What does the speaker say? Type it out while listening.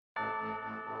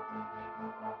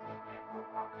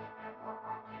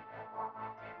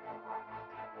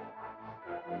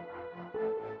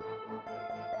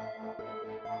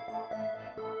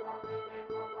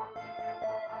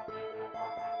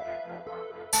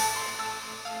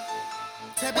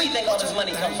Where you think all this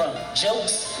money come from?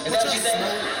 Jokes? Is that what you think?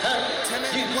 Huh?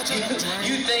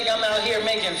 You think I'm out here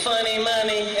making funny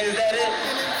money? Is that it?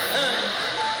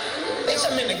 Huh? Bitch,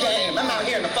 I'm in the game. I'm out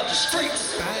here in the fucking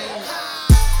streets.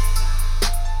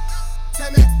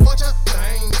 Tell me what you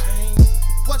think,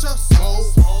 what you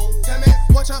smoke. Tell me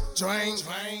what you drink.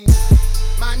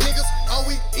 My niggas, all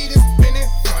we eat is spinning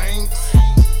francs.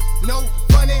 No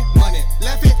funny money,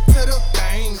 left it to the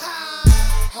bank.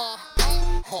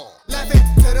 Left it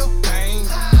to the bank.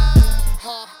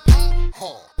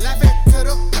 Left it to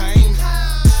the bank.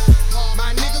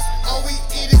 My niggas, all we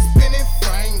eat is spinning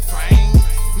franc.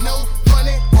 No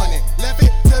funny money, left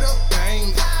it to the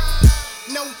bank.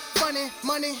 No funny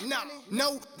money,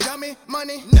 no dummy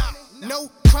money, no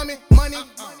crummy money.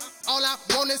 All I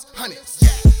want is hundreds.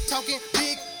 Talking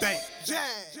big bank,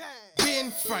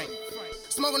 being frank.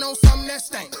 Smoking on something that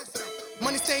stank.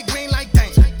 Money stay green like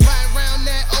dank. Riding around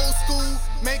that old school,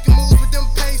 making moves with them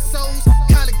pesos.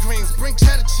 Collard greens, bring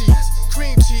cheddar cheese,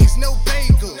 cream cheese, no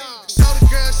bagel. Show the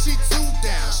girl she too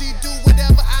down. She do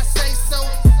whatever I say so.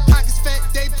 Pockets fat,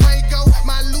 they pray go.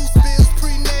 My loose bills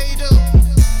prenatal.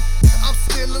 I'm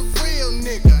still a real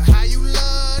nigga. How you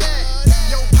love that?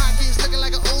 Your pockets looking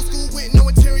like an old school with no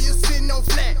interior, sitting on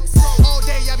flats. All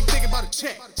day I be thinking about a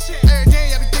check. Every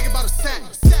day I be thinking about a sack.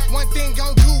 One thing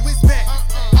gon' do is back.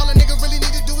 All a nigga really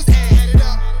need to do is add it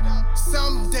up.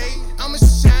 Someday I'ma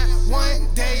shine one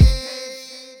day.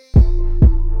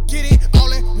 Get it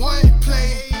all in one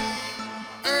play.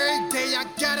 Every day I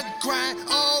gotta grind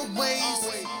always.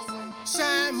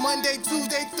 Shine Monday,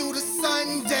 Tuesday through the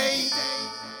Sunday.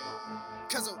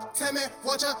 Cuz tell me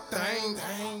what you think,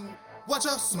 what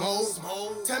you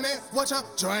smoke. Tell me what you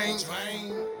drink.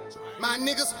 My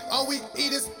niggas, all we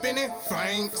eat is spinning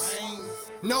francs.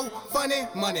 No funny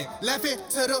money, left it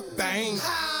to the bank.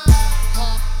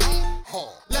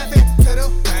 Left it to the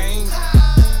bank.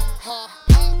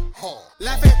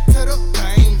 Left it to the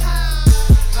bank.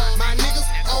 My niggas,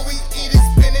 all we eat is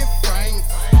spinning francs.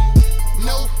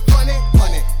 No funny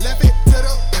money, left it to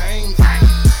the bank.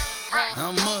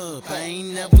 I'm up, I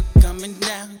ain't never coming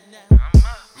down.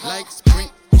 Like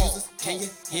sprint users, can you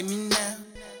hear me now?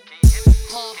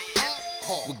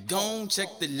 We gon'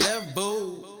 check the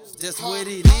levels. That's what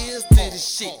it is to the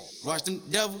shit. Watch them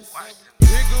devils.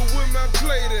 Nigga, where my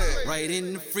plate at? Right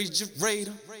in the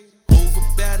refrigerator. Over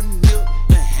by the milk,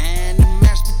 behind the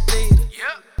mashed potato.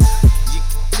 You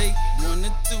can take one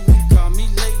or two and call me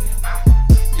later.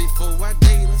 Before I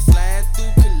date her, slide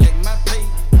through, collect my pay.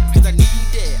 Cause I need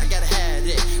that, I gotta have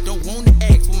that. Don't wanna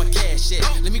ask for my cash at.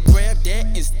 Let me grab that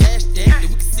and stash that. Then we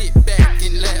can sit back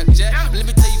and laugh, Jack. But let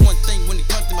me tell you one thing, when it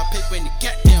comes to my paper and the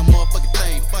goddamn motherfucking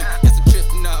thing funny. That's a trip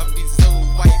now, these old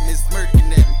white men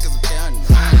smirking at me cause I'm counting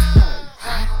money.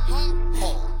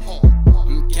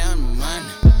 I'm counting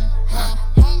money.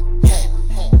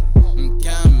 I'm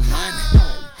counting money.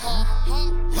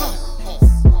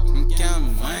 I'm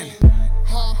counting money.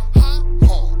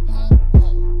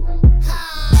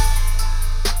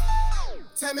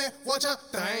 Tell me what you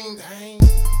think,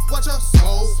 what you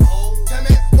smoke. Tell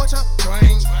me what you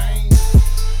drink.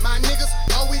 My niggas,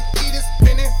 all we eat is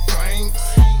spinning francs.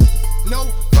 No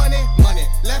funny money,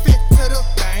 left it to the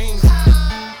bank.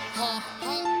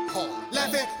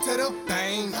 Left it to the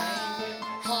bank.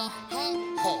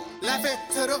 Left it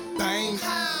to the bank.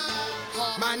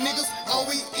 My niggas, all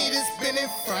we eat is spinning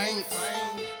francs.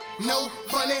 No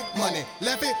funny money,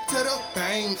 left it to the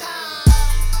bank.